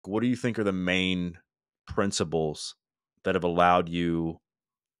what do you think are the main principles that have allowed you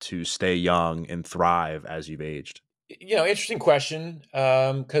to stay young and thrive as you've aged? Interesting question,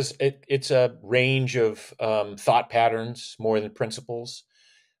 because it's a range of thought patterns more than principles.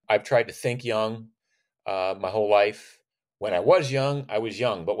 I've tried to think young my whole life. When I was young,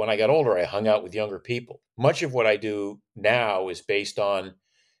 but when I got older, I hung out with younger people. Much of what I do now is based on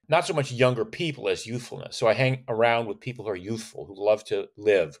not so much younger people as youthfulness. So I hang around with people who are youthful, who love to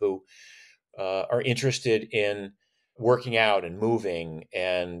live, who are interested in working out and moving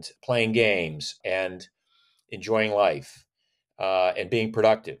and playing games and enjoying life and being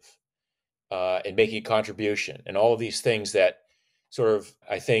productive and making a contribution and all of these things that sort of,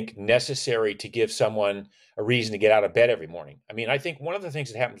 I think, necessary to give someone a reason to get out of bed every morning. I mean, I think one of the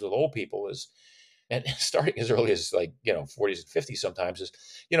things that happens with old people is, and starting as early as 40s and 50s sometimes is,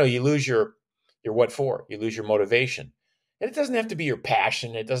 you lose your what for, you lose your motivation. And it doesn't have to be your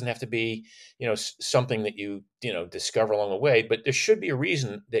passion. It doesn't have to be, something that you discover along the way, but there should be a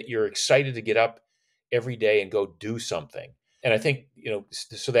reason that you're excited to get up every day and go do something. And I think,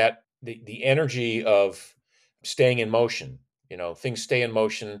 so that the energy of staying in motion, things stay in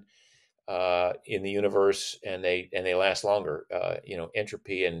motion in the universe, and they last longer.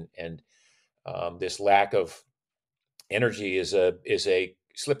 Entropy and this lack of energy is a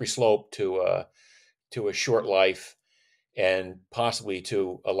slippery slope to a short life, and possibly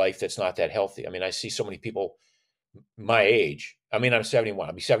to a life that's not that healthy. I mean, I see so many people my age. I mean, I'm 71.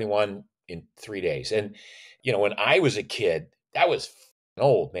 I'll be 71 in 3 days. And when I was a kid, that was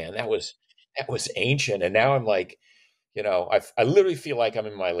old, man. That was ancient. And now I'm like, I literally feel like I'm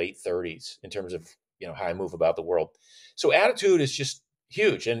in my late 30s in terms of how I move about the world. So attitude is just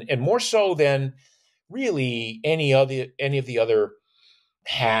huge, and more so than really any of the other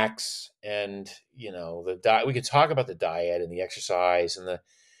hacks. And the diet. We could talk about the diet and the exercise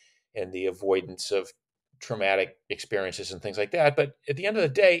and the avoidance of traumatic experiences and things like that. But at the end of the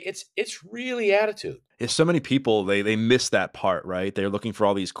day, it's really attitude. If so many people, they miss that part, right? They're looking for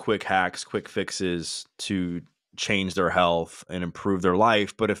all these quick hacks, quick fixes to change their health and improve their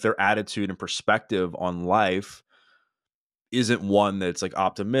life. But if their attitude and perspective on life isn't one that's like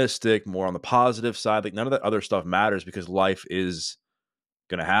optimistic, more on the positive side, like none of that other stuff matters, because life is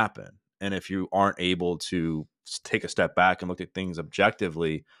going to happen. And if you aren't able to take a step back and look at things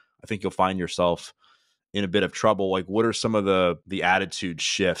objectively, I think you'll find yourself in a bit of trouble. Like, what are some of the attitude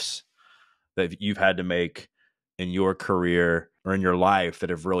shifts that you've had to make in your career or in your life that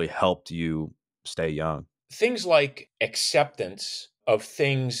have really helped you stay young? Things like acceptance of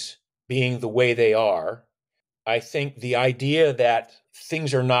things being the way they are. I think the idea that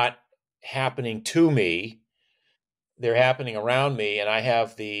things are not happening to me, they're happening around me, and I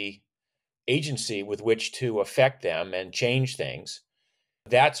have the agency with which to affect them and change things.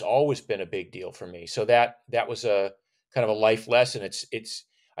 That's always been a big deal for me. So that was a kind of a life lesson. It's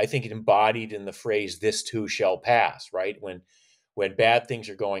I think it embodied in the phrase "this too shall pass." Right, when bad things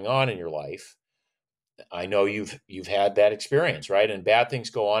are going on in your life, I know you've had that experience, right? And bad things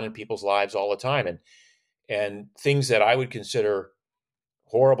go on in people's lives all the time, and things that I would consider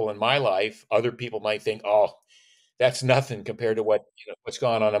horrible in my life, other people might think, "Oh, that's nothing compared to what's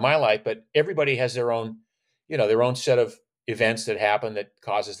gone on in my life." But everybody has their own set of events that happen that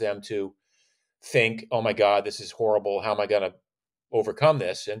causes them to think, "Oh my God, this is horrible. How am I going to overcome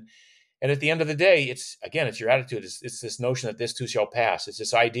this?" And at the end of the day, it's your attitude. It's this notion that this too shall pass. It's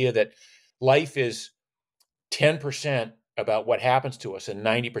this idea that life is 10% about what happens to us and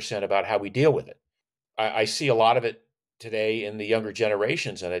 90% about how we deal with it. I see a lot of it today in the younger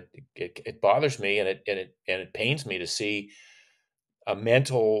generations, and it bothers me, and it pains me to see a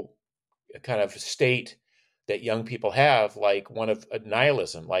mental kind of state that young people have, like one of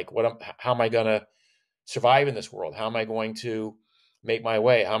nihilism. Like, how am I going to survive in this world? How am I going to make my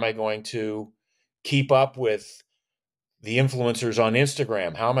way? How am I going to keep up with the influencers on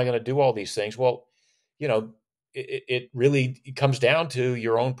Instagram? How am I going to do all these things? Well, it really comes down to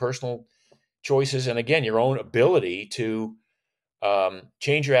your own personal choices, and again, your own ability to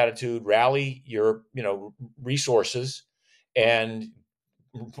change your attitude, rally your resources, and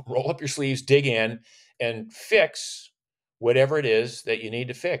roll up your sleeves, dig in, and fix whatever it is that you need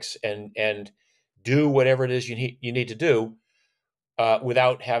to fix, and do whatever it is you need to do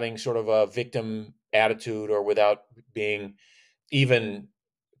without having sort of a victim attitude, or without being even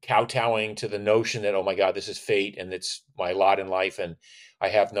kowtowing to the notion that, oh my God, this is fate and it's my lot in life and I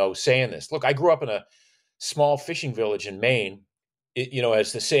have no say in this. Look, I grew up in a small fishing village in Maine.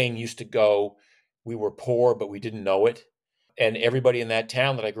 As the saying used to go, we were poor, but we didn't know it. And everybody in that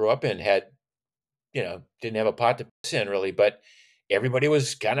town that I grew up in didn't have a pot to piss in really, but everybody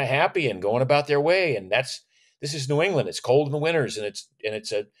was kind of happy and going about their way. And this is New England. It's cold in the winters, and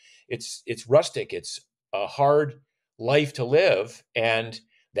it's rustic. It's a hard life to live, and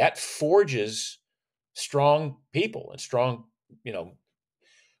that forges strong people and strong, you know,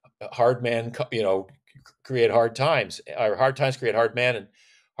 hard men, create hard times, or hard times create hard men, and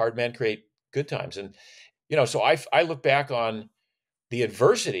hard men create good times. And, so I look back on the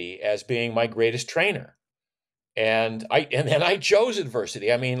adversity as being my greatest trainer. And then I chose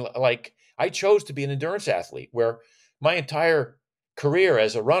adversity. I mean, like, I chose to be an endurance athlete, where my entire career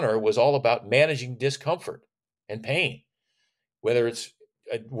as a runner was all about managing discomfort and pain, whether it's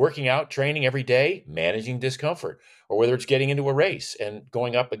working out, training every day, managing discomfort, or whether it's getting into a race and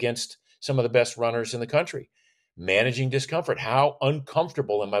going up against some of the best runners in the country, managing discomfort. How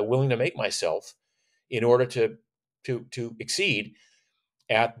uncomfortable am I willing to make myself in order to exceed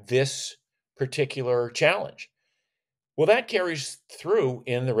at this particular challenge? Well, that carries through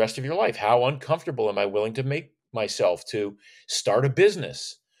in the rest of your life. How uncomfortable am I willing to make myself to start a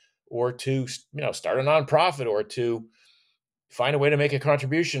business, or to, start a nonprofit, or to find a way to make a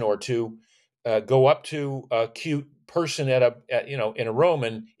contribution, or to go up to a cute person in a room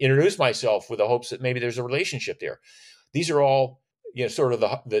and introduce myself with the hopes that maybe there's a relationship there. These are all, sort of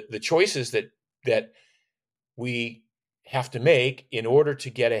the choices that we have to make in order to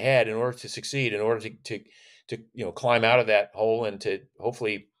get ahead, in order to succeed, in order to climb out of that hole and to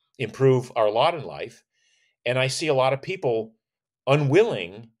hopefully improve our lot in life. And I see a lot of people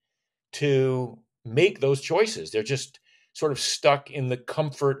unwilling to make those choices. They're just sort of stuck in the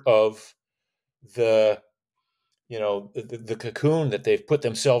comfort of the the cocoon that they've put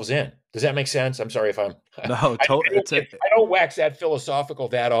themselves in. Does that make sense? I'm sorry if I'm No, I don't wax that philosophical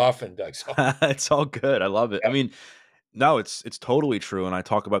that often, Doug. So it's all good. I love it. I yeah. mean, no, it's totally true, and I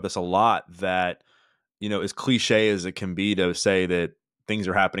talk about this a lot. That as cliche as it can be to say that things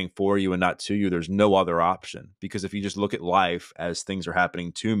are happening for you and not to you, there's no other option. Because if you just look at life as things are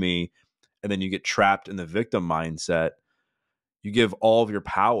happening to me, and then you get trapped in the victim mindset, you give all of your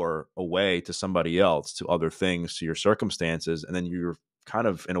power away to somebody else, to other things, to your circumstances, and then you're kind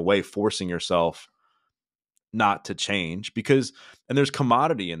of in a way forcing yourself not to change. Because and there's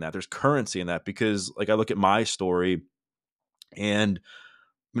commodity in that, there's currency in that. Because like I look at my story, and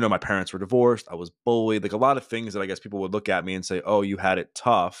my parents were divorced, I was bullied, like a lot of things that I guess people would look at me and say, oh, you had it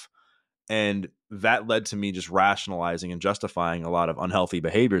tough. And that led to me just rationalizing and justifying a lot of unhealthy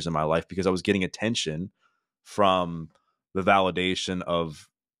behaviors in my life, because I was getting attention from the validation of,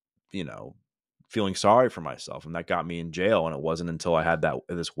 you know, feeling sorry for myself. And that got me in jail. And it wasn't until I had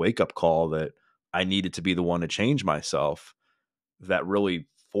this wake up call that I needed to be the one to change myself, that really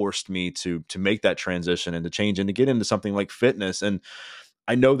forced me to make that transition and to change and to get into something like fitness. And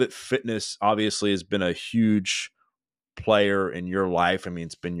I know that fitness obviously has been a huge player in your life. I mean,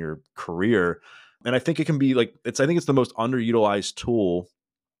 it's been your career. And I think it can be I think it's the most underutilized tool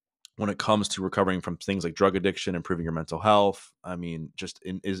when it comes to recovering from things like drug addiction, improving your mental health. I mean,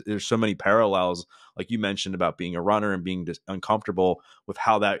 there's so many parallels, like you mentioned, about being a runner and being just uncomfortable with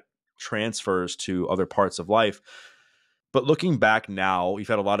how that transfers to other parts of life. But looking back now, you've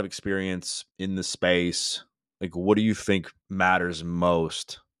had a lot of experience in the space. Like, what do you think matters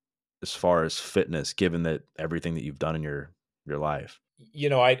most as far as fitness, given that everything that you've done in your life?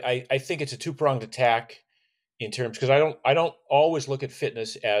 I think it's a two-pronged attack in terms, because I don't always look at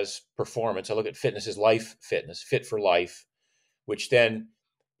fitness as performance. I look at fitness as life fitness, fit for life, which then,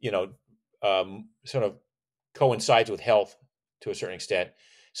 sort of coincides with health to a certain extent.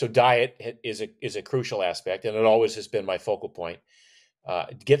 So diet is a crucial aspect, and it always has been my focal point.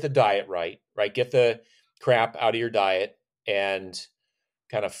 Get the diet right, right? Get the crap out of your diet and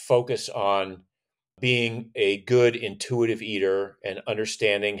kind of focus on being a good intuitive eater and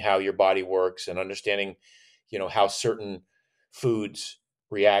understanding how your body works, and understanding, how certain foods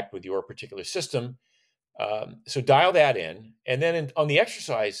react with your particular system. So dial that in, and then on the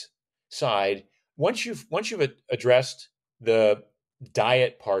exercise side, once you've addressed the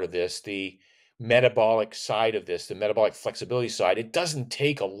diet part of this, the metabolic side of this, the metabolic flexibility side, it doesn't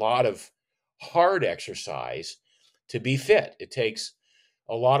take a lot of hard exercise to be fit. It takes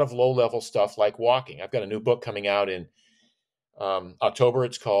a lot of low level stuff like walking. I've got a new book coming out in October.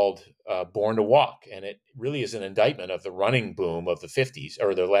 It's called Born to Walk. And it really is an indictment of the running boom of the 50s,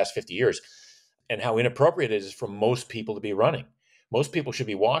 or the last 50 years, and how inappropriate it is for most people to be running. Most people should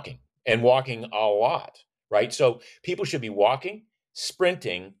be walking, and walking a lot, right? So people should be walking,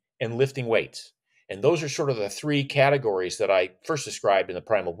 sprinting, and lifting weights. And those are sort of the three categories that I first described in the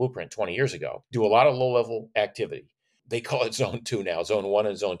Primal Blueprint 20 years ago. Do a lot of low level activity. They call it zone 2 now, zone 1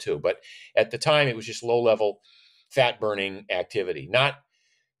 and zone 2. But at the time, it was just low level fat burning activity, not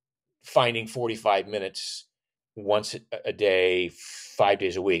finding 45 minutes once a day, 5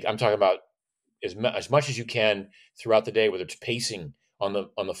 days a week. I'm talking about as much as you can throughout the day, whether it's pacing on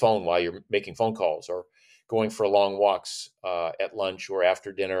the phone while you're making phone calls, or going for long walks at lunch or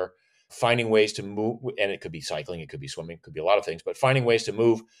after dinner, finding ways to move. And it could be cycling, it could be swimming, it could be a lot of things, but finding ways to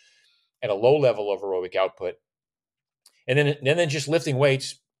move at a low level of aerobic output. And then just lifting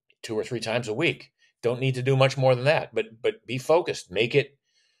weights 2 or 3 times a week. Don't need to do much more than that, but be focused, make it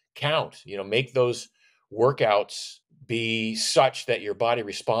count, make those workouts be such that your body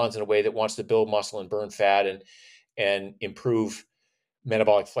responds in a way that wants to build muscle and burn fat and improve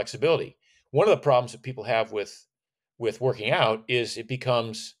metabolic flexibility. One of the problems that people have with working out is it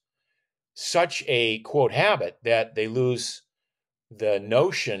becomes such a quote habit that they lose the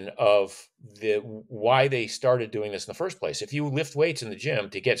notion of why they started doing this in the first place. If you lift weights in the gym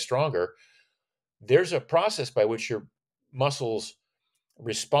to get stronger, there's a process by which your muscles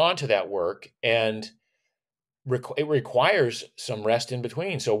respond to that work, and it requires some rest in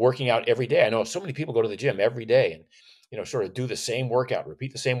between. So working out every day, I know so many people go to the gym every day and sort of do the same workout,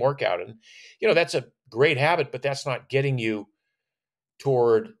 repeat the same workout, and that's a great habit, but that's not getting you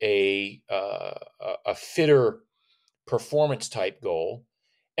toward a fitter performance type goal.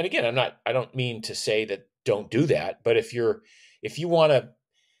 And again, I don't mean to say that don't do that, but if you want to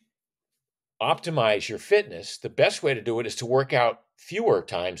optimize your fitness, the best way to do it is to work out fewer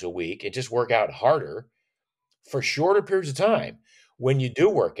times a week and just work out harder for shorter periods of time when you do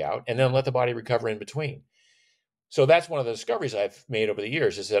work out, and then let the body recover in between. So that's one of the discoveries I've made over the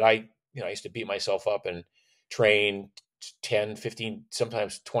years, is that I used to beat myself up and train 10, 15,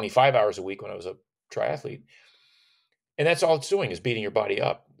 sometimes 25 hours a week when I was a triathlete. And that's all it's doing, is beating your body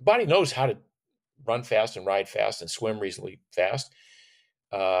up. The body knows how to run fast and ride fast and swim reasonably fast.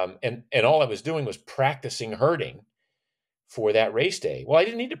 And all I was doing was practicing hurting for that race day. Well, I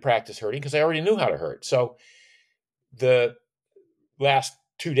didn't need to practice hurting because I already knew how to hurt. So the last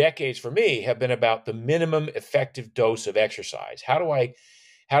 2 decades for me have been about the minimum effective dose of exercise. How do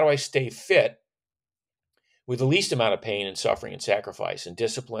I stay fit with the least amount of pain and suffering and sacrifice and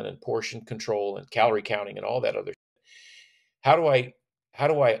discipline and portion control and calorie counting and all that other? How do I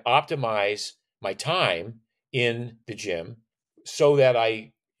optimize my time in the gym so that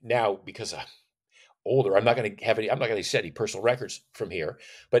I now, because I'm older, I'm not going to set any personal records from here,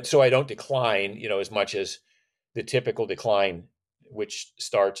 but so I don't decline, as much as the typical decline, which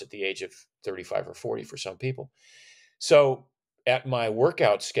starts at the age of 35 or 40 for some people. So at my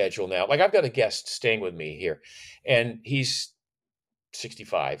workout schedule now, like I've got a guest staying with me here, and he's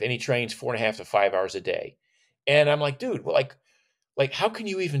 65 and he trains 4.5 to 5 hours a day. And I'm like, dude, well, like, how can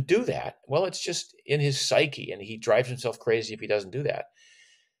you even do that? Well, it's just in his psyche, and he drives himself crazy if he doesn't do that.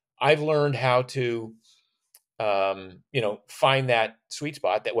 I've learned how to, find that sweet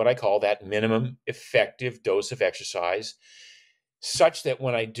spot, that what I call that minimum effective dose of exercise, such that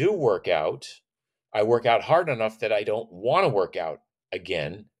when I do work out, I work out hard enough that I don't want to work out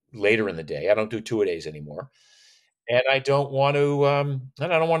again later in the day. I don't do 2-a-days anymore, and I don't want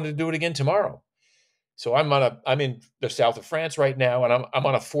to do it again tomorrow. So I'm in the south of France right now, and I'm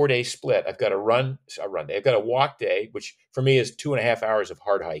on a 4-day split. I've got a run day. I've got a walk day, which for me is 2.5 hours of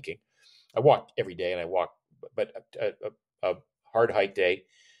hard hiking. I walk every day, and I walk, but a hard hike day,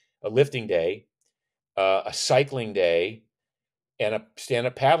 a lifting day, a cycling day, and a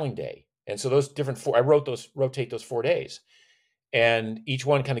stand-up paddling day. And so those I rotate those 4 days, and each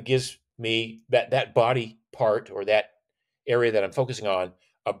one kind of gives me that body part, or that area that I'm focusing on,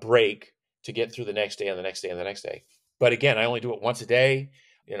 a break to get through the next day and the next day and the next day. But again, I only do it once a day.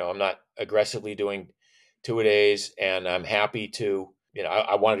 I'm not aggressively doing 2-a-days, and I'm happy to,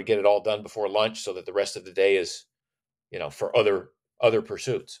 I wanted to get it all done before lunch so that the rest of the day is, for other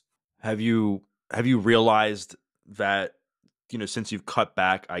pursuits. Have you realized that, since you've cut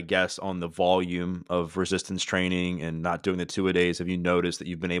back, I guess, on the volume of resistance training and not doing the 2-a-days, have you noticed that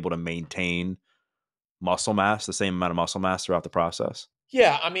you've been able to maintain muscle mass, the same amount of muscle mass throughout the process?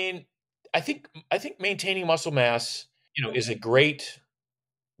 Yeah, I mean, I think maintaining muscle mass, is a great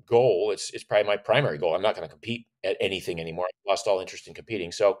goal. It's probably my primary goal. I'm not going to compete at anything anymore. I lost all interest in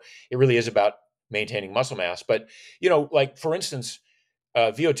competing. So it really is about maintaining muscle mass. But, like for instance,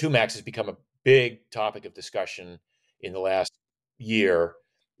 VO2 max has become a big topic of discussion in the last year.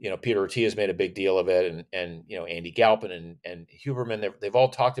 Peter Ortiz has made a big deal of it, and Andy Galpin and Huberman, they've all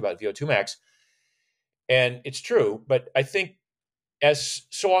talked about VO2 max. And it's true, but I think, as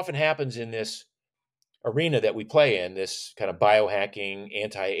so often happens in this arena that we play in, this kind of biohacking,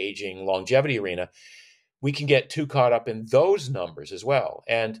 anti-aging, longevity arena, we can get too caught up in those numbers as well.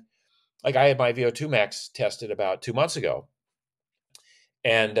 And like I had my VO2 max tested about 2 months ago,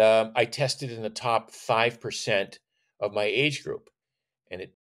 and I tested in the top 5% of my age group, and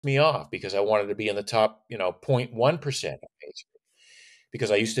it pissed me off because I wanted to be in the top, 0.1% of my age group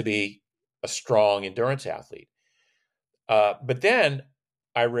because I used to be a strong endurance athlete. But then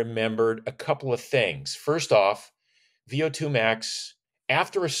I remembered a couple of things. First off, VO2 max,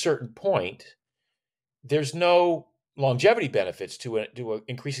 after a certain point, there's no longevity benefits to an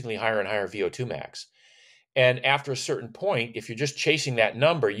increasingly higher and higher VO2 max. And after a certain point, if you're just chasing that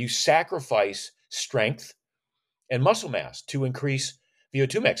number, you sacrifice strength and muscle mass to increase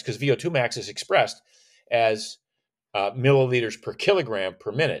VO2 max, because VO2 max is expressed as milliliters per kilogram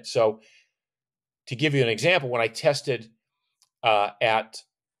per minute. So, to give you an example, when I tested at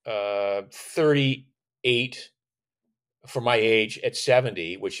 38 for my age at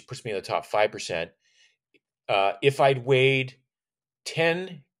 70, which puts me in the top 5%, if I'd weighed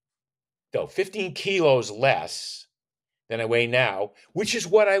 15 kilos less than I weigh now, which is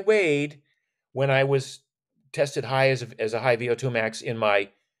what I weighed when I was tested high as a high VO2 max in my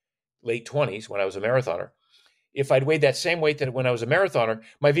late 20s when I was a marathoner. If I'd weighed that same weight that when I was a marathoner,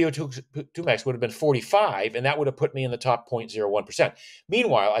 my VO2 max would have been 45, and that would have put me in the top 0.01%.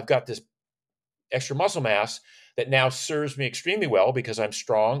 Meanwhile, I've got this extra muscle mass that now serves me extremely well because I'm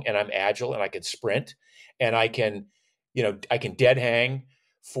strong and I'm agile and I can sprint and I can dead hang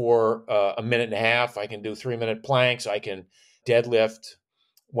for a minute and a half. I can do 3-minute planks. I can deadlift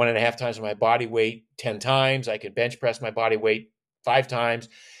 1.5 times my body weight 10 times. I can bench press my body weight 5 times.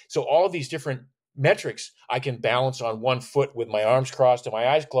 So all of these different metrics, I can balance on one foot with my arms crossed and my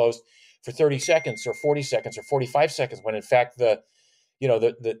eyes closed for 30 seconds or 40 seconds or 45 seconds, when in fact the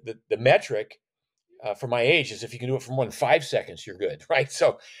metric for my age is if you can do it for more than 5 seconds, you're good, right?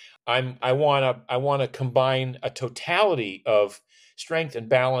 So I want to combine a totality of strength and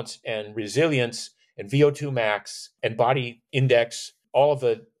balance and resilience and VO2 max and body index, all of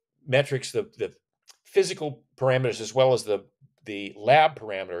the metrics, the physical parameters as well as the lab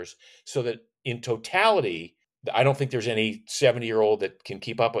parameters, so that in totality, I don't think there's any 70-year-old that can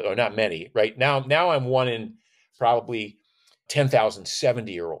keep up with, or not many, right? Now I'm one in probably 10,000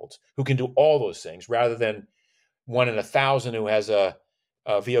 70-year-olds who can do all those things, rather than one in 1,000 who has a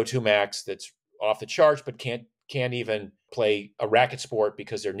VO2 max that's off the charts but can't even play a racket sport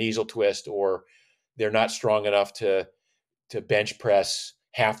because their knees will twist, or they're not strong enough to bench press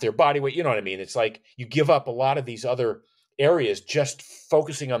half their body weight. You know what I mean? It's like you give up a lot of these other areas just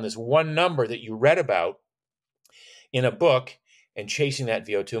focusing on this one number that you read about in a book and chasing that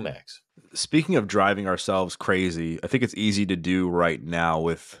VO2 max. Speaking of driving ourselves crazy, I think it's easy to do right now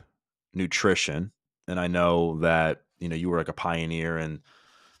with nutrition. And I know that, you were like a pioneer in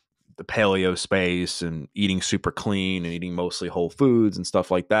the paleo space and eating super clean and eating mostly whole foods and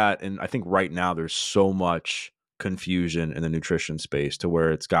stuff like that. And I think right now there's so much confusion in the nutrition space to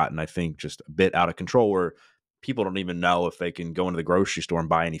where it's gotten, I think, just a bit out of control, where people don't even know if they can go into the grocery store and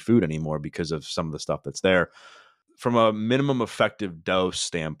buy any food anymore because of some of the stuff that's there. From a minimum effective dose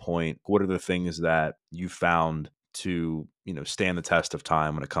standpoint, what are the things that you found to, stand the test of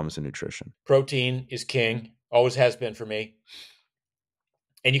time when it comes to nutrition? Protein is king, always has been for me.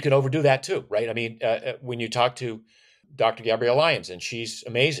 And you can overdo that too, right? I mean, when you talk to Dr. Gabrielle Lyons, and she's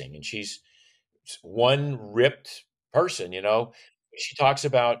amazing, and she's one ripped person, she talks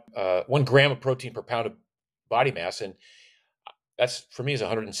about 1 gram of protein per pound of body mass, and that's for me is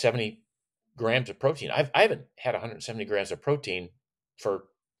 170 grams of protein. I haven't had 170 grams of protein for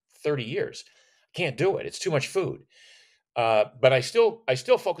 30 years. I can't do it. It's too much food. But I still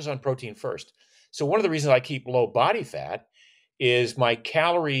focus on protein first. So one of the reasons I keep low body fat is my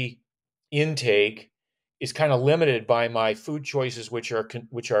calorie intake is kind of limited by my food choices, which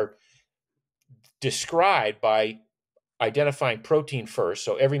are described by identifying protein first.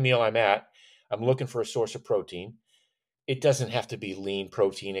 So every meal I'm looking for a source of protein. It doesn't have to be lean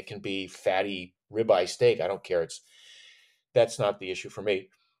protein. It can be fatty ribeye steak. I don't care. That's not the issue for me.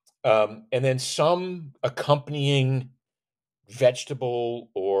 And then some accompanying vegetable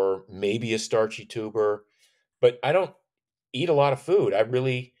or maybe a starchy tuber, but I don't eat a lot of food. I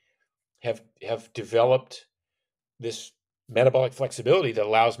really have developed this metabolic flexibility that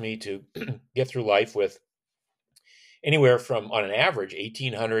allows me to get through life with anywhere from, on an average,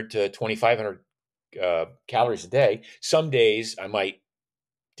 1,800 to 2,500 calories a day. Some days I might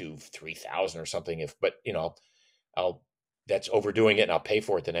do 3,000 or something, but I'll that's overdoing it, and I'll pay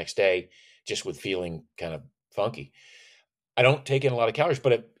for it the next day just with feeling kind of funky. I don't take in a lot of calories,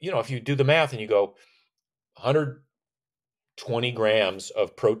 but if you do the math and you go 100 20 grams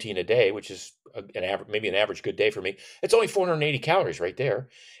of protein a day, which is an average, maybe an average good day for me. It's only 480 calories right there.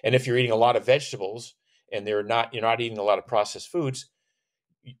 And if you're eating a lot of vegetables and you're not eating a lot of processed foods,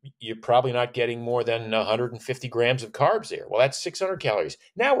 you're probably not getting more than 150 grams of carbs there. Well, that's 600 calories.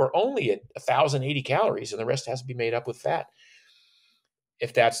 Now we're only at 1,080 calories, and the rest has to be made up with fat.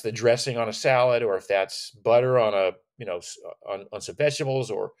 If that's the dressing on a salad, or if that's butter on on some vegetables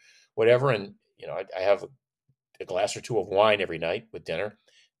or whatever, and I have a glass or two of wine every night with dinner,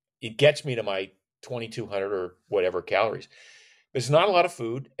 it gets me to my 2,200 or whatever calories. It's not a lot of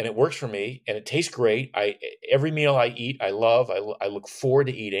food, and it works for me, and it tastes great. Every meal I eat, I love. I look forward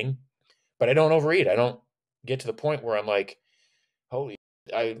to eating, but I don't overeat. I don't get to the point where I'm like, holy,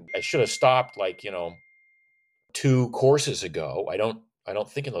 I should have stopped like 2 courses ago. I don't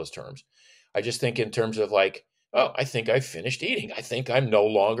think in those terms. I just think in terms of like, oh, I think I've finished eating. I think I'm no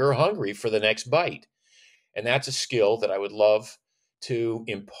longer hungry for the next bite. And that's a skill that I would love to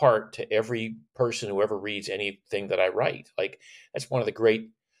impart to every person who ever reads anything that I write. Like, that's one of the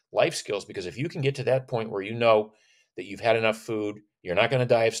great life skills, because if you can get to that point where you know that you've had enough food, you're not going to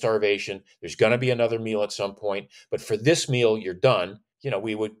die of starvation, there's going to be another meal at some point, but for this meal, you're done.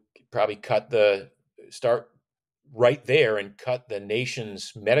 We would probably start right there and cut the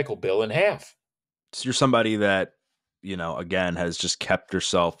nation's medical bill in half. So you're somebody that, again, has just kept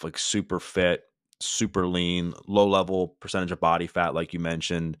yourself like super fit, super lean, low level percentage of body fat, like you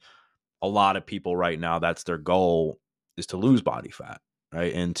mentioned. A lot of people right now, that's their goal, is to lose body fat,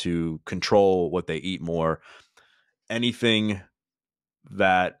 right? And to control what they eat more. Anything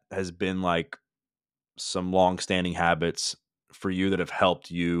that has been like some long standing habits for you that have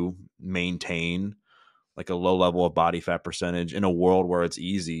helped you maintain like a low level of body fat percentage in a world where it's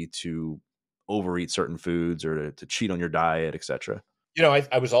easy to overeat certain foods or to cheat on your diet, etc.?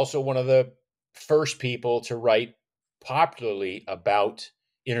 I was also one of the first people to write popularly about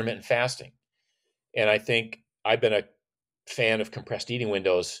intermittent fasting. And I think I've been a fan of compressed eating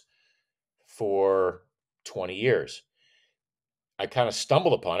windows for 20 years. I kind of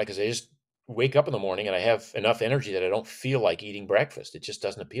stumbled upon it because I just wake up in the morning and I have enough energy that I don't feel like eating breakfast. It just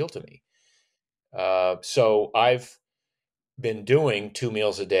doesn't appeal to me. So I've been doing 2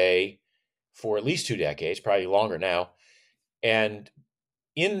 meals a day for at least 2 decades, probably longer now. And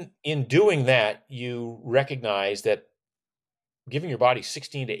in doing that, you recognize that giving your body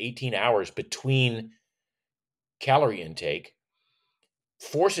 16 to 18 hours between calorie intake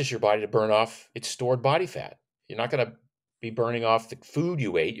forces your body to burn off its stored body fat. You're not going to be burning off the food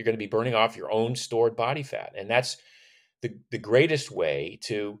you ate. You're going to be burning off your own stored body fat. And that's the greatest way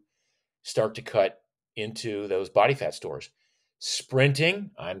to start to cut into those body fat stores. Sprinting,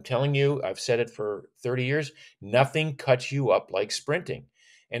 I'm telling you, I've said it for 30 years, nothing cuts you up like sprinting.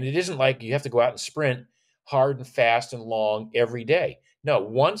 And it isn't like you have to go out and sprint hard and fast and long every day. No,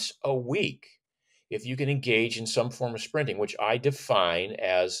 once a week, if you can engage in some form of sprinting, which I define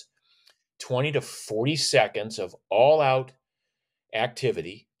as 20 to 40 seconds of all out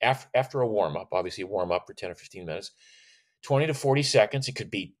activity after a warm up, obviously a warm up for 10 or 15 minutes, 20 to 40 seconds. It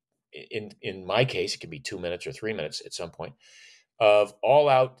could be, in my case, it could be 2 minutes or 3 minutes at some point of all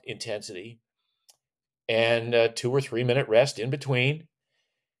out intensity, and a 2 or 3 minute rest in between.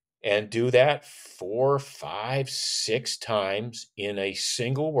 And do that 4, 5, 6 times in a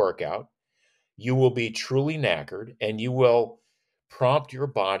single workout. You will be truly knackered, and you will prompt your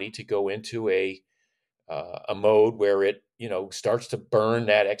body to go into a mode where it starts to burn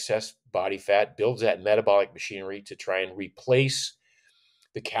that excess body fat, builds that metabolic machinery to try and replace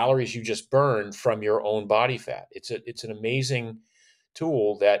the calories you just burned from your own body fat. It's an amazing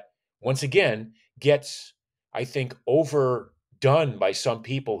tool that, once again, gets, I think, overdone by some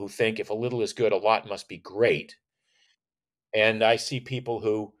people who think if a little is good, a lot must be great. And I see people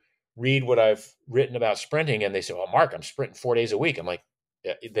who read what I've written about sprinting and they say, well, Mark, I'm sprinting 4 days a week. I'm like,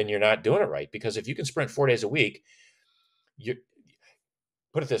 "Yeah, then you're not doing it right." Because if you can sprint 4 days a week, you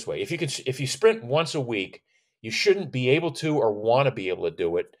put it this way: if you sprint once a week, you shouldn't be able to or want to be able to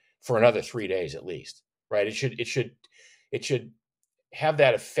do it for another 3 days at least, right? It should have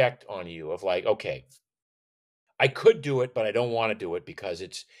that effect on you of like, okay, I could do it, but I don't want to do it because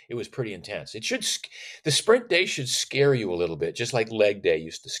it was pretty intense. The sprint day should scare you a little bit, just like leg day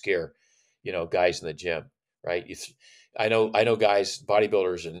used to scare, guys in the gym, right? I know guys,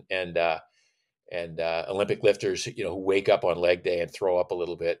 bodybuilders and Olympic lifters, who wake up on leg day and throw up a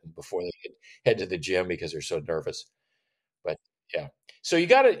little bit before they head to the gym because they're so nervous. But yeah, so you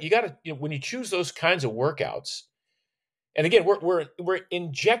gotta, when you choose those kinds of workouts, and again, we're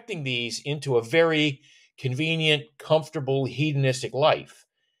injecting these into a very convenient, comfortable, hedonistic life.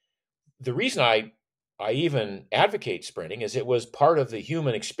 The reason I I even advocate sprinting, as it was part of the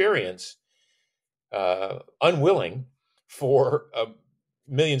human experience, unwilling for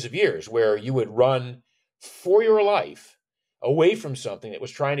millions of years, where you would run for your life away from something that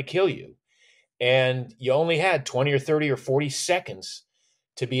was trying to kill you. And you only had 20 or 30 or 40 seconds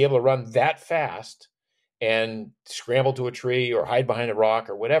to be able to run that fast and scramble to a tree or hide behind a rock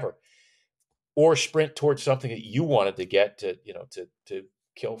or whatever, or sprint towards something that you wanted to get to, to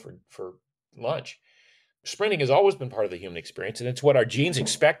kill for lunch. Sprinting has always been part of the human experience, and it's what our genes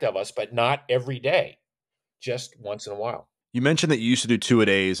expect of us, but not every day, just once in a while. You mentioned that you used to do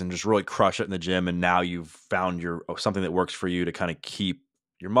 2-a-days and just really crush it in the gym, and now you've found your something that works for you to kind of keep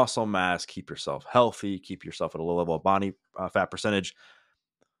your muscle mass, keep yourself healthy, keep yourself at a low level of body fat percentage.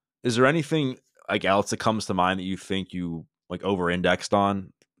 Is there anything like else that comes to mind that you think you like over indexed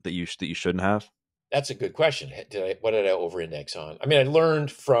on that you shouldn't have? That's a good question. What did I over-index on? I mean, I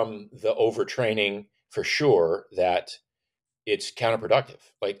learned from the overtraining for sure that it's counterproductive.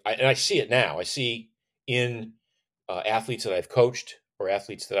 And I see it now. I see in athletes that I've coached or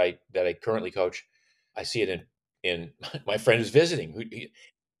athletes that I currently coach. I see it in my friend who's visiting.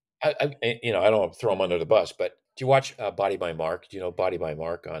 I don't want to throw him under the bus, but do you watch Body by Mark? Do you know Body by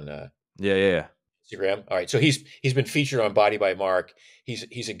Mark on Yeah, yeah, yeah. Instagram? All right, so he's been featured on Body by Mark.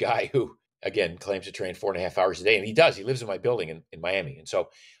 He's a guy who again claims to train 4.5 hours a day, and he does. He lives in my building in Miami, and so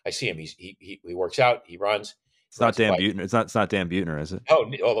I see him. He works out, he runs, It's not rides a Dan bike. Buettner. It's not Dan Buettner, is it? Oh,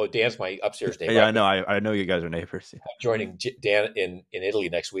 although Dan's my upstairs neighbor. Yeah, I know. I know you guys are neighbors. Yeah. I'm joining Dan in Italy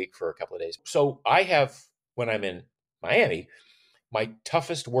next week for a couple of days. So I have, when I'm in Miami, my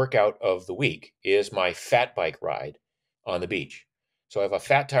toughest workout of the week is my fat bike ride on the beach. So I have a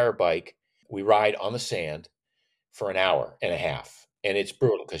fat tire bike. We ride on the sand for an hour and a half, and it's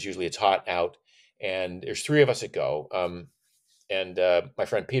brutal because usually it's hot out, and there's three of us that go. And my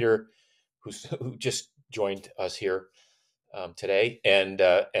friend Peter, who just joined us here today, and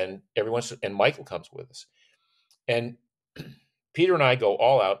and Michael comes with us, and Peter and I go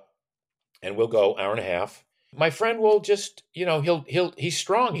all out, and we'll go hour and a half. My friend will just, he's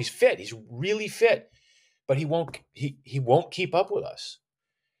strong, he's fit, he's really fit, but he won't keep up with us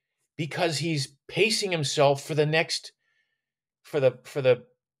because he's pacing himself for the next for the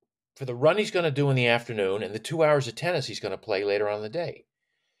run he's going to do in the afternoon and the 2 hours of tennis he's going to play later on in the day.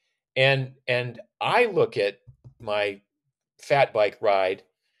 And I look at my fat bike ride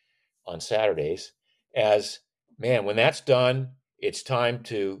on Saturdays as, man, when that's done, it's time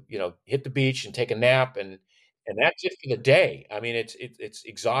to, hit the beach and take a nap, and that's it for the day. I mean, it's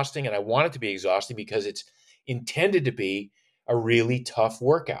exhausting, and I want it to be exhausting because it's intended to be a really tough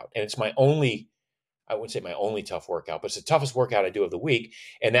workout. And it's I wouldn't say my only tough workout, but it's the toughest workout I do of the week.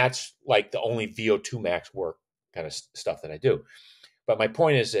 And that's like the only VO2 max work kind of stuff that I do. But my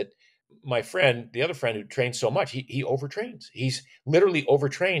point is that my friend, the other friend who trains so much, he overtrains. He's literally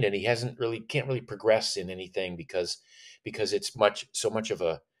overtrained, and he can't really progress in anything because it's so much of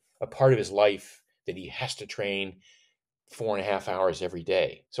a part of his life that he has to train 4.5 hours every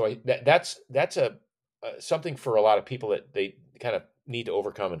day. So that's something for a lot of people that they kind of need to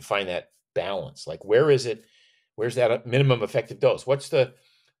overcome and find that balance. Like, where is it? Where's that minimum effective dose? What's the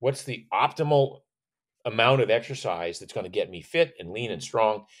optimal amount of exercise that's going to get me fit and lean and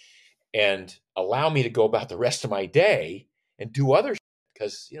strong and allow me to go about the rest of my day and do other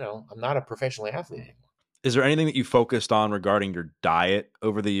because I'm not a professional athlete anymore. Is there anything that you focused on regarding your diet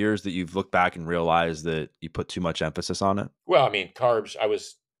over the years that you've looked back and realized that you put too much emphasis on it? Well, I mean, carbs. I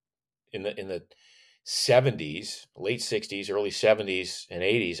was in the 70s, late 60s, early 70s, and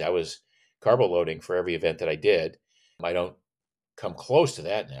 80s. I was carbo loading for every event that I did. I don't come close to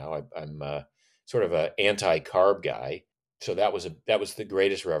that now. I'm sort of an anti-carb guy. So that was the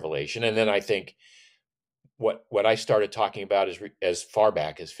greatest revelation. And then I think what I started talking about is as far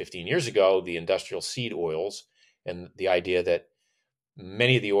back as 15 years ago, the industrial seed oils, and the idea that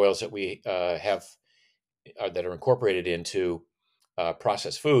many of the oils that we have that are incorporated into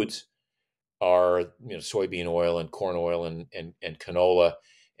processed foods are soybean oil and corn oil and canola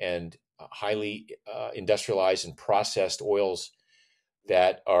and highly industrialized and processed oils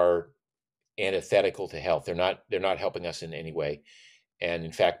that are antithetical to health. They're not helping us in any way, and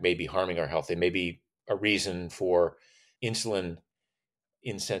in fact may be harming our health. They may be a reason for insulin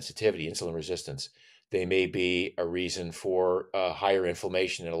insensitivity, insulin resistance. They may be a reason for higher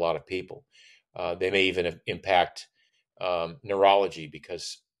inflammation in a lot of people. They may even impact neurology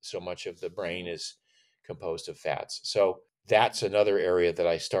because so much of the brain is composed of fats. So that's another area that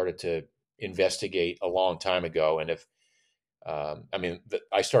I started to investigate a long time ago. And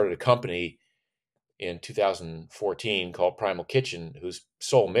I started a company in 2014 called Primal Kitchen, whose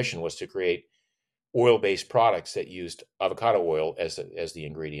sole mission was to create oil-based products that used avocado oil as the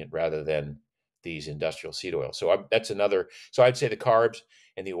ingredient rather than these industrial seed oils. So that's another. So I'd say the carbs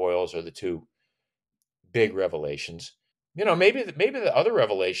and the oils are the two big revelations. Maybe the other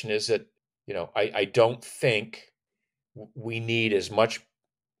revelation is that I don't think we need as much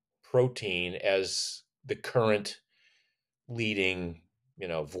protein as the current leading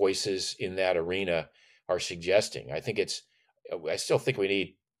voices in that arena are suggesting. I still think we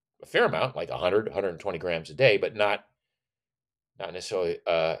need a fair amount, like 100, 120 grams a day, but not necessarily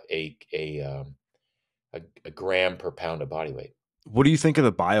a gram per pound of body weight. What do you think of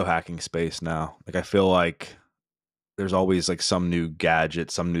the biohacking space now? Like, I feel like there's always like some new gadget,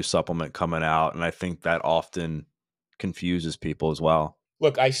 some new supplement coming out, and I think that often confuses people as well.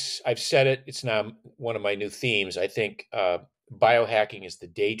 Look, I've said it. It's now one of my new themes. I think biohacking is the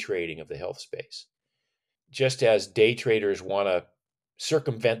day trading of the health space. Just as day traders want to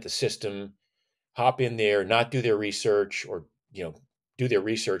circumvent the system, hop in there, not do their research, or do their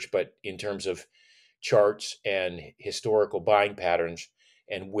research, but in terms of charts and historical buying patterns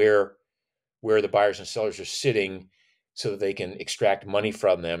and where the buyers and sellers are sitting so that they can extract money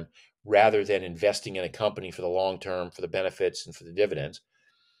from them rather than investing in a company for the long term, for the benefits and for the dividends.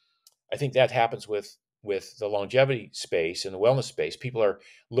 I think that happens with the longevity space and the wellness space. People are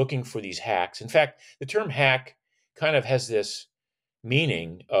looking for these hacks. In fact, the term hack kind of has this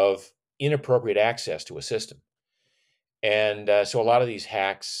meaning of inappropriate access to a system. And so a lot of these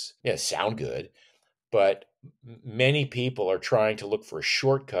hacks sound good, but many people are trying to look for a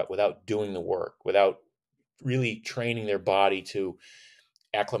shortcut without doing the work, without really training their body to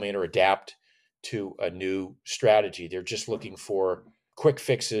acclimate or adapt to a new strategy. They're just looking for quick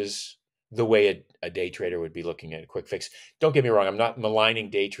fixes the way a day trader would be looking at a quick fix. Don't get me wrong. I'm not maligning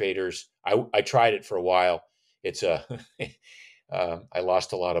day traders. I tried it for a while. It's a, I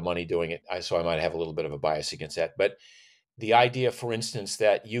lost a lot of money doing it. So I might have a little bit of a bias against that. But the idea, for instance,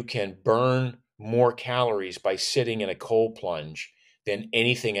 that you can burn more calories by sitting in a cold plunge than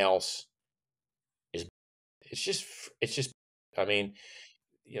anything else is, it's just, I mean,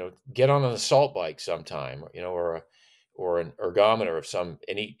 get on an assault bike sometime, or an ergometer of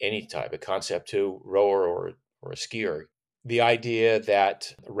any type, a Concept 2 rower or a skier. The idea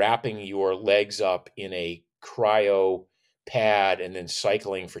that wrapping your legs up in a cryo pad and then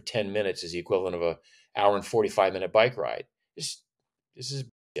cycling for 10 minutes is the equivalent of a hour and 45-minute bike ride. This is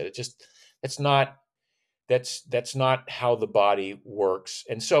it. Just that's not that's not how the body works.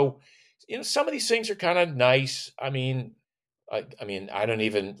 And so, some of these things are kind of nice. I mean, I don't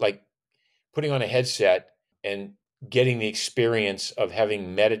even like putting on a headset and getting the experience of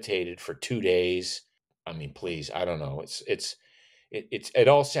having meditated for 2 days. I mean, please, I don't know. It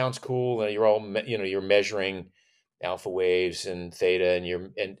all sounds cool, and you're measuring alpha waves and theta,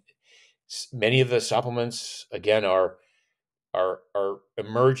 and many of the supplements again are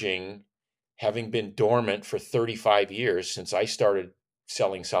emerging, having been dormant for 35 years since I started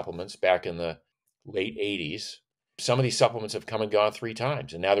selling supplements back in the late 80s. Some of these supplements have come and gone 3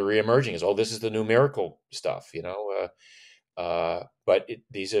 times, and now they're reemerging as, oh, this is the new miracle stuff, but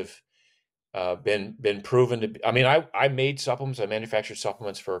these have been proven to be. I mean, I made supplements. I manufactured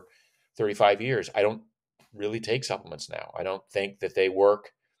supplements for 35 years. I don't really take supplements now. I don't think that they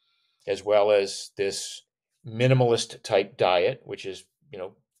work as well as this minimalist type diet, which is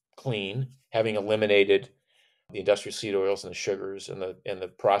clean, having eliminated the industrial seed oils and the sugars and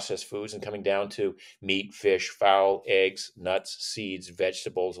the processed foods, and coming down to meat, fish, fowl, eggs, nuts, seeds,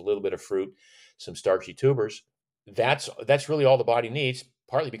 vegetables, a little bit of fruit, some starchy tubers. That's really all the body needs,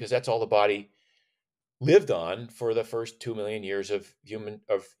 partly because that's all the body lived on for the first 2 million years of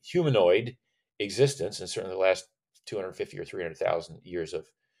humanoid existence, and certainly the last 250 or 300,000 years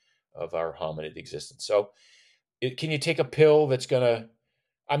of our hominid existence. So can you take a pill that's going to,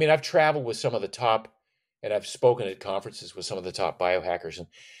 I mean, I've traveled with some of the top, and I've spoken at conferences with some of the top biohackers, and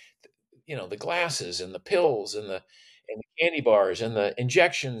the glasses and the pills and the candy bars and the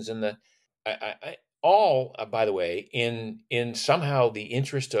injections and the all, by the way, in somehow the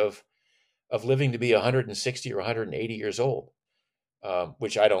interest of living to be 160 or 180 years old,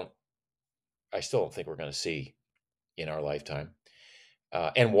 which I still don't think we're going to see in our lifetime.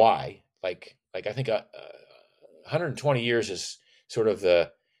 And why? Like I think 120 years is sort of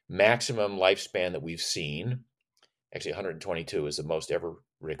the maximum lifespan that we've seen. Actually, 122 is the most ever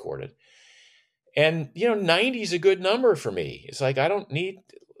recorded. And 90 is a good number for me. It's like I don't need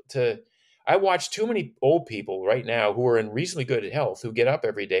to. I watch too many old people right now who are in reasonably good health who get up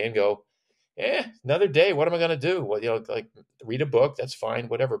every day and go, another day. What am I going to do? Well, like read a book. That's fine,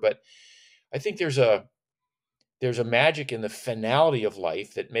 whatever. But I think there's a magic in the finality of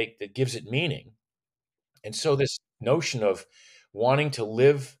life that gives it meaning. And so this notion of wanting to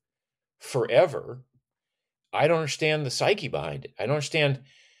live forever, I don't understand the psyche behind it. I don't understand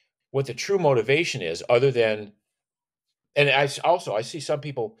what the true motivation is other than, and I see some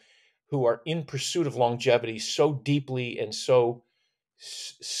people who are in pursuit of longevity so deeply and so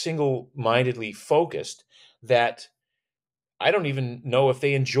single-mindedly focused that I don't even know if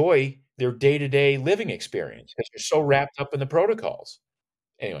they enjoy their day-to-day living experience because they're so wrapped up in the protocols.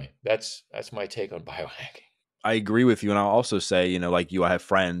 Anyway, that's my take on biohacking. I agree with you. And I'll also say, like you, I have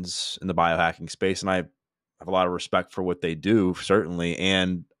friends in the biohacking space and I have a lot of respect for what they do, certainly.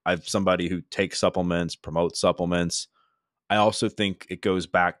 And I've somebody who takes supplements, promotes supplements. I also think it goes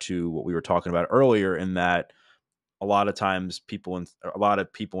back to what we were talking about earlier in that a lot of times a lot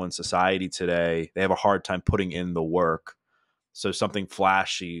of people in society today, they have a hard time putting in the work. So something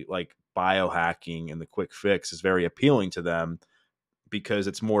flashy like biohacking and the quick fix is very appealing to them because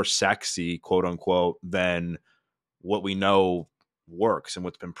it's more sexy, quote unquote, than what we know works and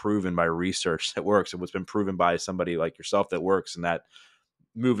what's been proven by research that works and what's been proven by somebody like yourself that works, and that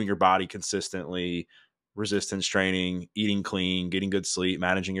moving your body consistently, resistance training, eating clean, getting good sleep,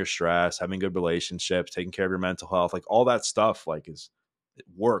 managing your stress, having good relationships, taking care of your mental health, like all that stuff, like it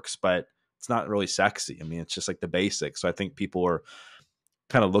works, but it's not really sexy. I mean, it's just like the basics. So I think people are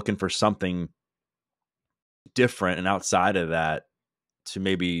kind of looking for something different and outside of that to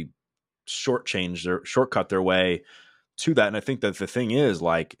maybe shortcut their way to that. And I think that the thing is,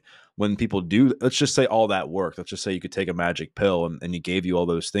 like, when people do, let's just say all that work, let's just say you could take a magic pill and you gave you all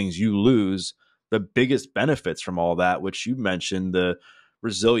those things, you lose the biggest benefits from all that, which you mentioned, the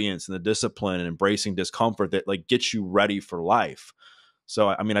resilience and the discipline and embracing discomfort that like gets you ready for life. So,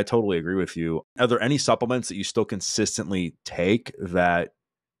 I mean, I totally agree with you. Are there any supplements that you still consistently take that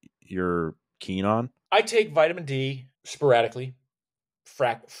you're keen on? I take vitamin D sporadically,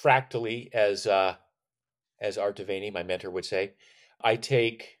 fractally, as Art Devaney, my mentor, would say. I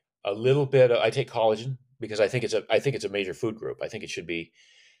take I take collagen because I think it's a major food group. I think it should be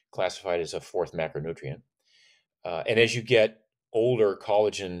classified as a fourth macronutrient. And as you get older,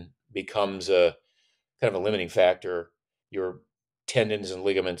 collagen becomes a kind of a limiting factor. Your tendons and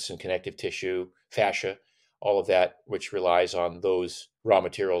ligaments and connective tissue, fascia, all of that, which relies on those raw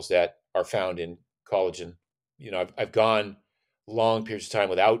materials that are found in collagen. I've gone long periods of time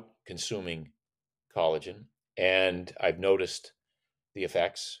without consuming collagen, and I've noticed the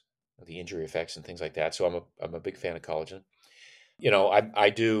effects, the injury effects, and things like that. So I'm a big fan of collagen. I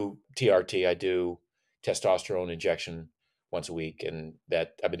do TRT, I do testosterone injection once a week, and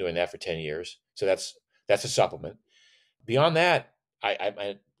that I've been doing that for 10 years. So that's a supplement. Beyond that,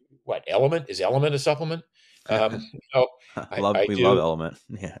 what element is element a supplement? You know, I We love do. Element.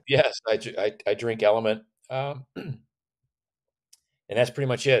 Yeah. Yes, I drink element, and that's pretty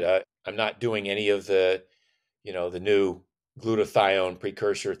much it. I'm not doing any of the new glutathione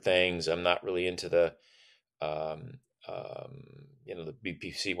precursor things. I'm not really into um, um, the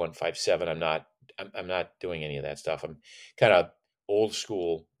BPC 157. I'm not doing any of that stuff. I'm kind of old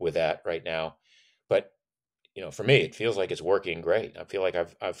school with that right now. But for me, it feels like it's working great. I feel like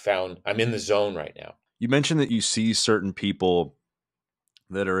I've found I'm in the zone right now. You mentioned that you see certain people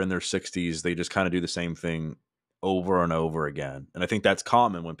that are in their 60s, they just kind of do the same thing over and over again. And I think that's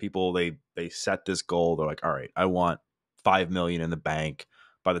common when people they set this goal. They're like, all right, I want 5 million in the bank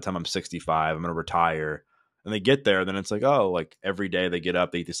by the time I'm 65. I'm going to retire. And they get there, then it's like, oh, like every day they get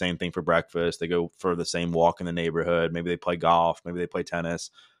up, they eat the same thing for breakfast, they go for the same walk in the neighborhood, maybe they play golf, maybe they play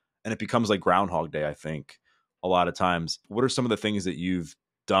tennis, and it becomes like Groundhog Day, I think, a lot of times. What are some of the things that you've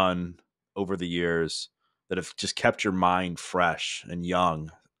done over the years that have just kept your mind fresh and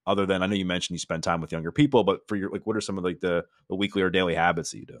young? Other than, I know you mentioned you spend time with younger people, but for your, like, what are some of like the weekly or daily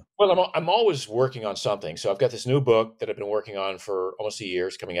habits that you do? Well, I'm always working on something. So I've got this new book that I've been working on for almost a year.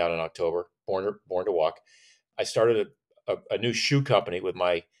 It's coming out in October. Born to Walk. I started a new shoe company with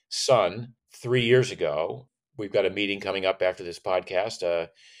my son 3 years ago. We've got a meeting coming up after this podcast.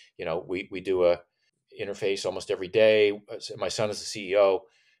 We do a interface almost every day. My son is the CEO.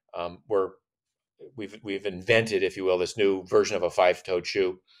 We've invented, if you will, this new version of a five-toed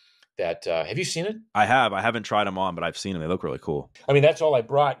shoe. That have you seen it? I haven't tried them on, but I've seen them. They look really cool. I mean, that's all I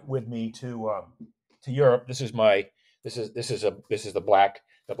brought with me to Europe. This is the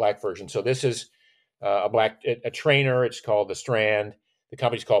black version. So this is a trainer. It's called the Strand. The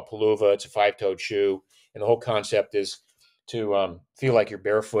company's called Paluva. It's a five-toed shoe, and the whole concept is to feel like you're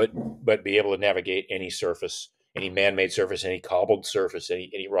barefoot, but be able to navigate any surface, any man-made surface, any cobbled surface,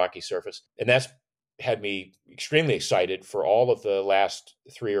 any rocky surface. And that's had me extremely excited for all of the last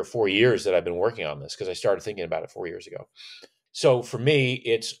 3 or 4 years that I've been working on this, because I started thinking about it 4 years ago. So for me,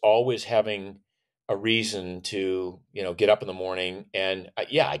 it's always having a reason to, get up in the morning and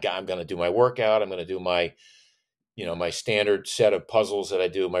yeah, I'm going to do my workout. I'm going to do my, my standard set of puzzles that I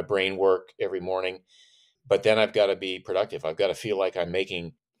do, my brain work every morning. But then I've got to be productive. I've got to feel like I'm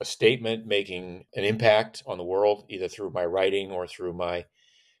making a statement, making an impact on the world, either through my writing or through my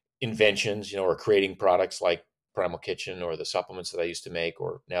inventions, or creating products like Primal Kitchen or the supplements that I used to make,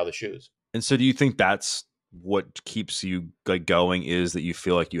 or now the shoes. And so do you think that's what keeps you like going, is that you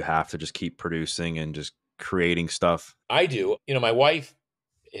feel like you have to just keep producing and just creating stuff? I do. My wife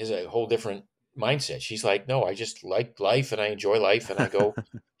is a whole different mindset. She's like, no, I just like life and I enjoy life and I go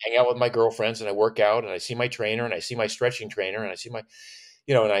hang out with my girlfriends and I work out and I see my trainer and I see my stretching trainer and I see my,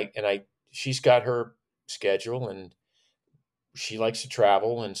 she's got her schedule and she likes to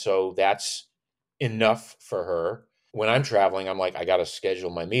travel. And so that's enough for her. When I'm traveling, I'm like, I got to schedule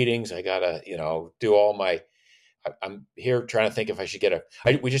my meetings. I got to, do all my, I'm here trying to think if I should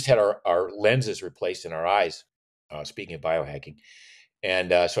we just had our lenses replaced in our eyes. Speaking of biohacking.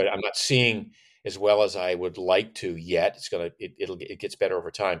 And so I'm not seeing as well as I would like to yet. It gets better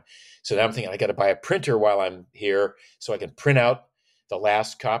over time. So now I'm thinking I got to buy a printer while I'm here so I can print out the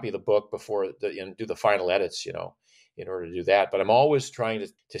last copy of the book before do the final edits, in order to do that. But I'm always trying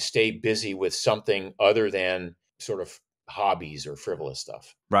to stay busy with something other than sort of hobbies or frivolous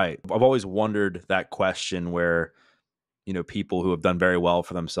stuff. Right. I've always wondered that question where, people who have done very well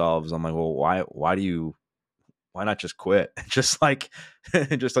for themselves, I'm like, well, why not just quit? Just like,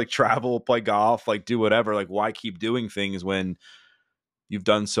 just like travel, play golf, like do whatever. Like, why keep doing things when you've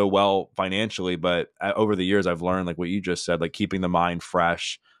done so well financially? But over the years, I've learned, like what you just said, like keeping the mind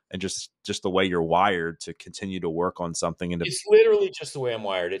fresh and just the way you're wired to continue to work on something. And to, It's literally just the way I'm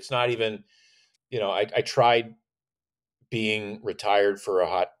wired. It's not even, I tried being retired for a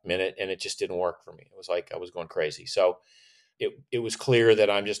hot minute and it just didn't work for me. It was like I was going crazy. So it was clear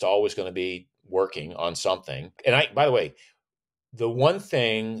that I'm just always going to be working on something. And by the way, the one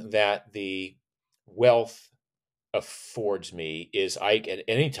thing that the wealth affords me is at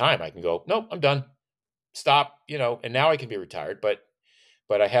any time I can go, nope, I'm done, stop, and now I can be retired. But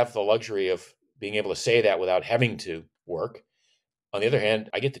I have the luxury of being able to say that without having to work. On the other hand,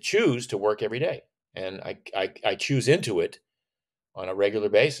 I get to choose to work every day, and I choose into it on a regular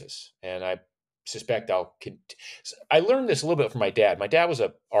basis, and I suspect I learned this a little bit from my dad. My dad was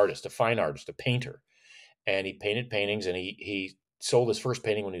an artist, a fine artist, a painter, and he painted paintings, and he sold his first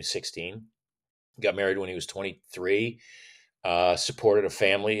painting when he was 16, got married when he was 23, supported a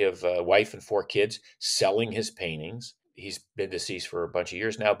family of a wife and 4 kids selling his paintings. He's been deceased for a bunch of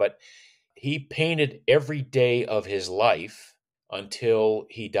years now, but he painted every day of his life until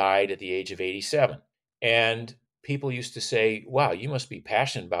he died at the age of 87. And people used to say, wow, you must be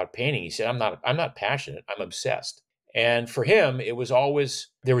passionate about painting. He said, I'm not passionate. I'm obsessed. And for him, it was always,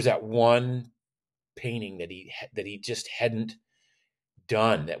 there was that one painting that he just hadn't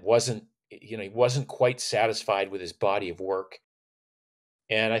done, that wasn't, he wasn't quite satisfied with his body of work.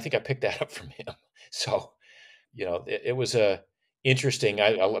 And I think I picked that up from him. So, it was a interesting,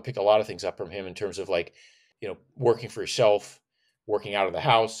 I picked a lot of things up from him in terms of like, working for yourself, working out of the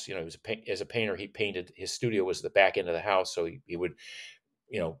house. He was as a painter, he painted, his studio was the back end of the house. So he would,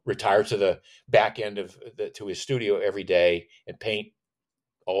 retire to the back end to his studio every day and paint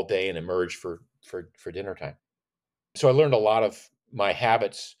all day and emerge for dinner time. So I learned a lot of my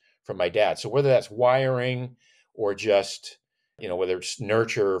habits from my dad. So whether that's wiring or just, whether it's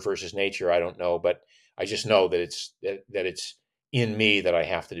nurture versus nature, I don't know, but I just know that it's in me that I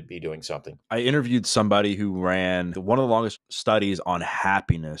have to be doing something. I interviewed somebody who ran one of the longest studies on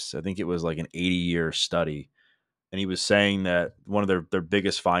happiness. I think it was like an 80-year study. And he was saying that one of their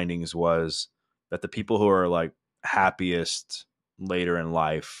biggest findings was that the people who are like happiest later in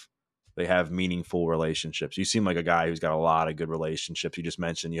life, they have meaningful relationships. You seem like a guy who's got a lot of good relationships. You just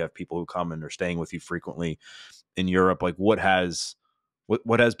mentioned you have people who come and are staying with you frequently in Europe. Like what has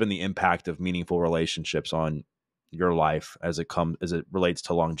been the impact of meaningful relationships on your life as it relates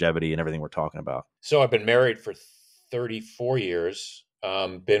to longevity and everything we're talking about? So I've been married for 34 years,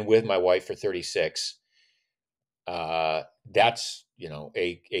 been with my wife for 36. That's,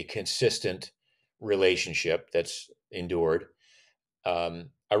 a consistent relationship that's endured.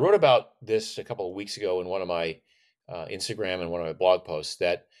 I wrote about this a couple of weeks ago in one of my Instagram and one of my blog posts,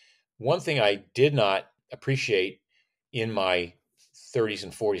 that one thing I did not appreciate in my 30s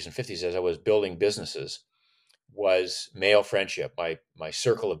and 40s and 50s as I was building businesses was male friendship, my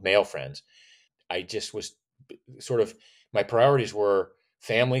circle of male friends. I just was sort of, my priorities were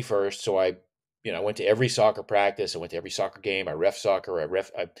family first. So I went to every soccer practice. I went to every soccer game. I ref soccer.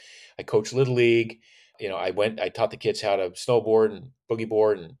 I coached Little League. I taught the kids how to snowboard and boogie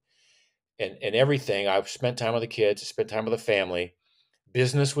board. and everything. I've spent time with the kids, I spent time with the family.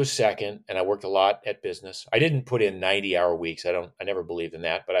 Business was second, and I worked a lot at business. I didn't put in 90-hour weeks. I never believed in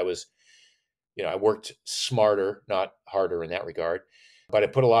that, but I worked smarter, not harder in that regard. But I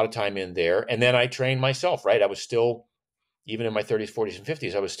put a lot of time in there. And then I trained myself, right? I was still, even in my 30s, 40s, and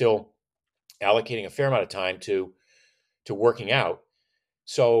 50s, I was still allocating a fair amount of time to working out.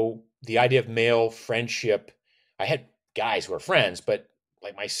 So the idea of male friendship, I had guys who are friends, but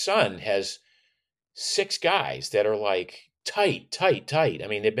like my son has 6 guys that are like tight, tight, tight. I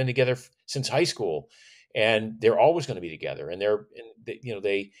mean, they've been together since high school, and they're always going to be together. And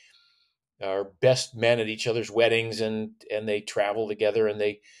they are best men at each other's weddings, and they travel together, and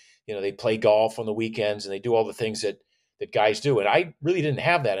they play golf on the weekends, and they do all the things that guys do. And I really didn't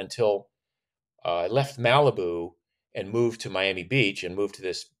have that until I left Malibu and moved to Miami Beach, and moved to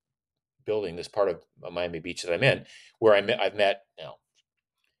this building, this part of Miami Beach that I'm in, where I've met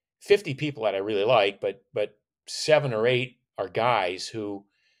 50 people that I really like, but 7 or 8 are guys who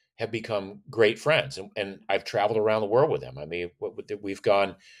have become great friends, and I've traveled around the world with them. I mean, we've gone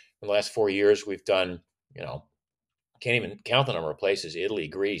in the last 4 years. We've done, can't even count the number of places: Italy,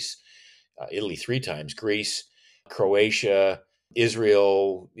 Greece, Italy 3 times, Greece, Croatia,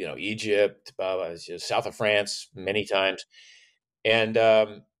 Israel, Egypt, south of France many times, and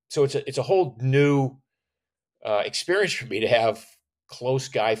so it's a whole new experience for me to have close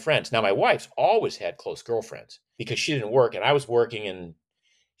guy friends. Now, my wife's always had close girlfriends because she didn't work and I was working, and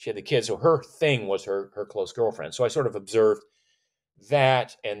she had the kids. So her thing was her close girlfriend. So I sort of observed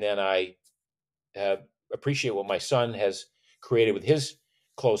that. And then I appreciate what my son has created with his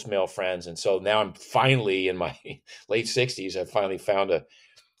close male friends. And so now I'm finally in my late 60s. I've finally found a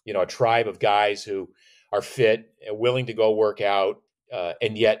tribe of guys who are fit and willing to go work out,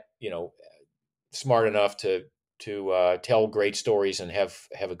 and yet, smart enough to tell great stories and have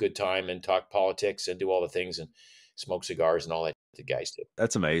a good time and talk politics and do all the things and smoke cigars and all that the guys do.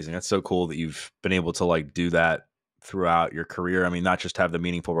 That's amazing. That's so cool that you've been able to like do that throughout your career. I mean, not just have the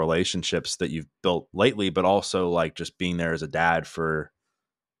meaningful relationships that you've built lately, but also like just being there as a dad for,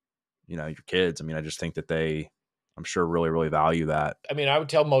 your kids. I mean, I just think that I'm sure really, really value that. I mean, I would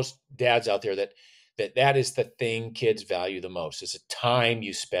tell most dads out there that is the thing kids value the most, is the time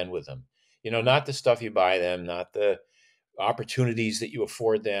you spend with them. Not the stuff you buy them, not the opportunities that you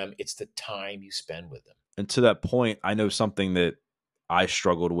afford them. It's the time you spend with them. And to that point, I know something that I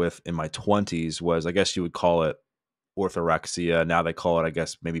struggled with in my 20s was, I guess you would call it orthorexia. Now they call it, I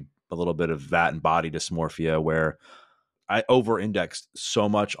guess, maybe a little bit of that and body dysmorphia, where I over indexed so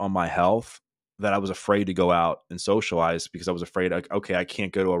much on my health that I was afraid to go out and socialize because I was afraid, like, okay, I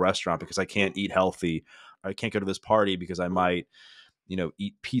can't go to a restaurant because I can't eat healthy. Or I can't go to this party because I might,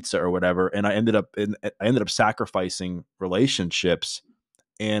 eat pizza or whatever. And I ended up sacrificing relationships,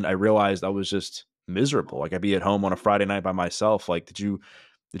 and I realized I was just miserable. Like, I'd be at home on a Friday night by myself. Like, did you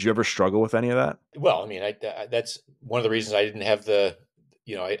ever struggle with any of that? Well, I mean, that's one of the reasons I didn't have I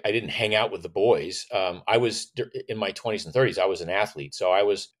didn't hang out with the boys. I was in my 20s and 30s. I was an athlete, so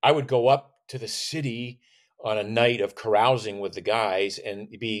I would go up to the city on a night of carousing with the guys, and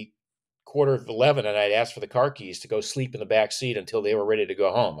it'd be 11:15, and I'd ask for the car keys to go sleep in the back seat until they were ready to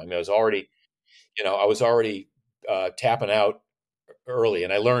go home. I mean, I was already tapping out early,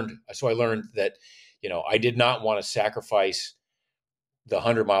 and I learned that I did not want to sacrifice the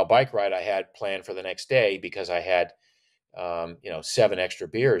 100-mile bike ride I had planned for the next day because I had 7 extra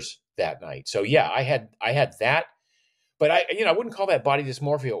beers that night. So yeah, I had that, but I wouldn't call that body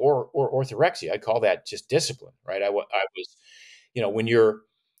dysmorphia or orthorexia. I'd call that just discipline, right? I was,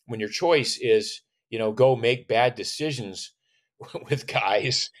 when your choice is, go make bad decisions with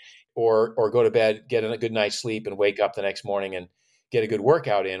guys, or go to bed, get a good night's sleep, and wake up the next morning and get a good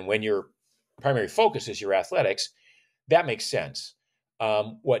workout in, when your primary focus is your athletics, that makes sense.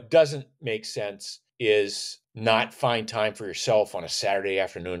 What doesn't make sense is not find time for yourself on a Saturday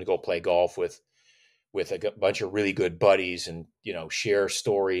afternoon to go play golf with a bunch of really good buddies, and share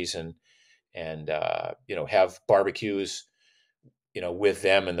stories, and have barbecues with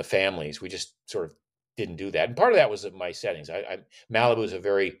them and the families. We just sort of didn't do that, and part of that was my settings. Malibu is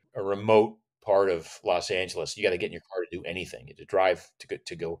a remote part of Los Angeles. You got to get in your car to do anything. You have to drive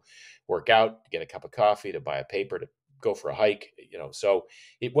to go work out, to get a cup of coffee, to buy a paper, to go for a hike. So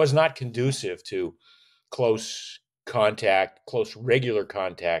it was not conducive to close close regular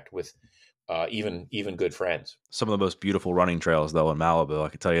contact with even good friends. Some of the most beautiful running trails, though, in Malibu. I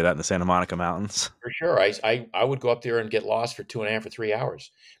could tell you that, in the Santa Monica Mountains. For sure, I would go up there and get lost for 2.5 or 3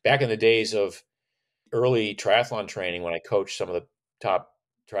 hours. Back in the days of early triathlon training, when I coached some of the top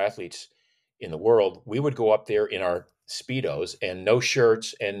triathletes in the world, we would go up there in our Speedos and no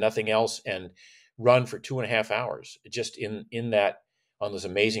shirts and nothing else and run for 2.5 hours just in that on those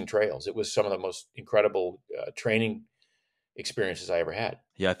amazing trails. It was some of the most incredible training experiences I ever had.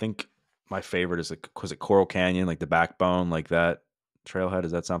 Yeah, I think my favorite is like, was it Coral Canyon, like the Backbone, like that trailhead?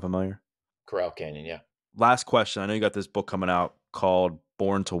 Does that sound familiar? Corral Canyon, yeah. Last question. I know you got this book coming out called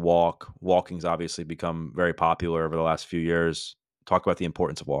Born to Walk. Walking's obviously become very popular over the last few years. Talk about the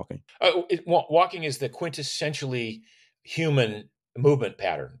importance of walking. Walking is the quintessentially human movement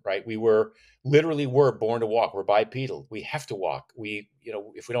pattern, right? We were literally were born to walk. We're bipedal. We have to walk.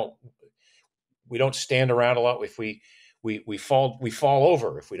 If we don't stand around a lot. If we fall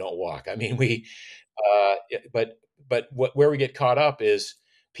over if we don't walk. I mean, where we get caught up is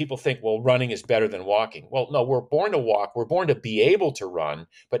people think, well, running is better than walking. Well, no, we're born to walk. We're born to be able to run,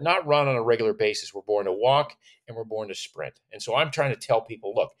 but not run on a regular basis. We're born to walk and we're born to sprint. And so I'm trying to tell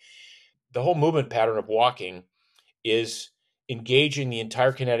people, look, the whole movement pattern of walking is engaging the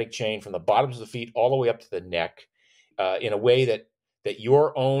entire kinetic chain from the bottoms of the feet all the way up to the neck in a way that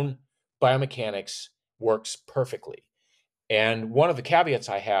your own biomechanics works perfectly. And one of the caveats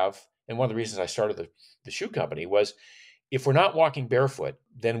I have, and one of the reasons I started the shoe company was, if we're not walking barefoot,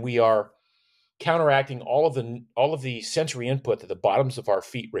 then we are counteracting all of the sensory input that the bottoms of our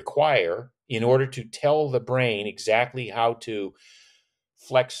feet require in order to tell the brain exactly how to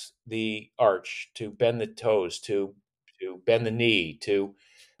flex the arch, to bend the toes, to bend the knee, to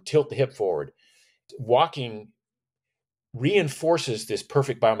tilt the hip forward. Walking reinforces this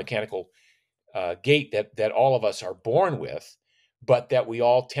perfect biomechanical gait that all of us are born with, but that we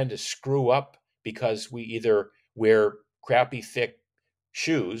all tend to screw up because we either wear crappy thick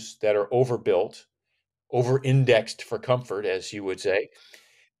shoes that are overbuilt, over-indexed for comfort, as you would say.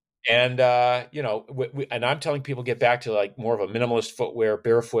 And and I'm telling people, get back to like more of a minimalist footwear,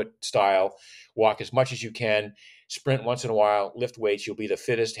 barefoot style. Walk as much as you can. Sprint once in a while. Lift weights. You'll be the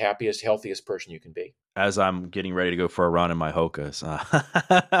fittest, happiest, healthiest person you can be. As I'm getting ready to go for a run in my Hokas,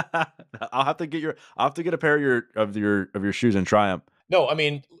 I'll have to get a pair of your shoes and try them. No, I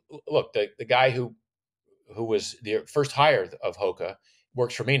mean, look, the guy who was the first hire of Hoka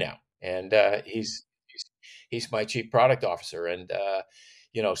works for me now, and he's my chief product officer, and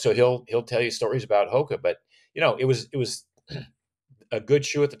so he'll tell you stories about Hoka, but it was a good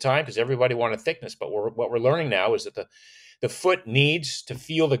shoe at the time because everybody wanted thickness, but what we're learning now is that the foot needs to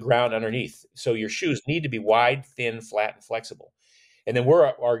feel the ground underneath, so your shoes need to be wide, thin, flat, and flexible. And then we're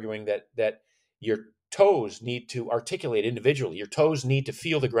arguing that your toes need to articulate individually. Your toes need to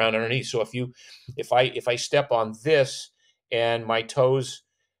feel the ground underneath. So if I step on this and my toes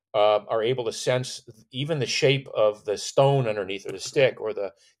are able to sense even the shape of the stone underneath, or the stick, or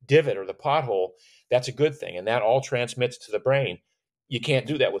the divot, or the pothole, that's a good thing, and that all transmits to the brain. You can't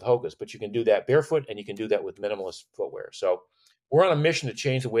do that with Hokas, but you can do that barefoot, and you can do that with minimalist footwear. So we're on a mission to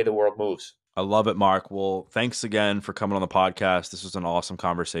change the way the world moves. I love it, Mark. Well, thanks again for coming on the podcast. This was an awesome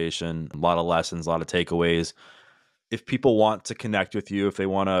conversation. A lot of lessons, a lot of takeaways. If people want to connect with you, if they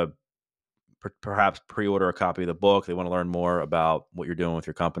want to perhaps pre-order a copy of the book, they want to learn more about what you're doing with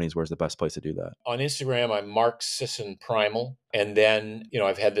your companies, where's the best place to do that? On Instagram, I'm Mark Sisson Primal. And then,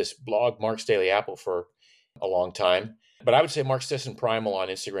 I've had this blog, Mark's Daily Apple, for a long time. But I would say Mark Sisson Primal on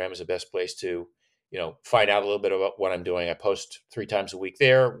Instagram is the best place to, find out a little bit about what I'm doing. I post 3 times a week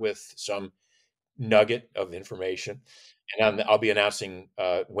there with some nugget of information. And I'll be announcing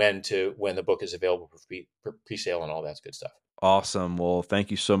when the book is available for pre-sale and all that good stuff. Awesome. Well,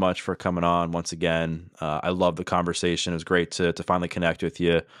 thank you so much for coming on once again. I love the conversation. It was great to finally connect with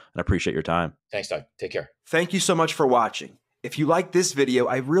you, and I appreciate your time. Thanks, Doug. Take care. Thank you so much for watching. If you like this video,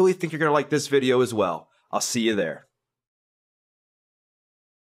 I really think you're going to like this video as well. I'll see you there.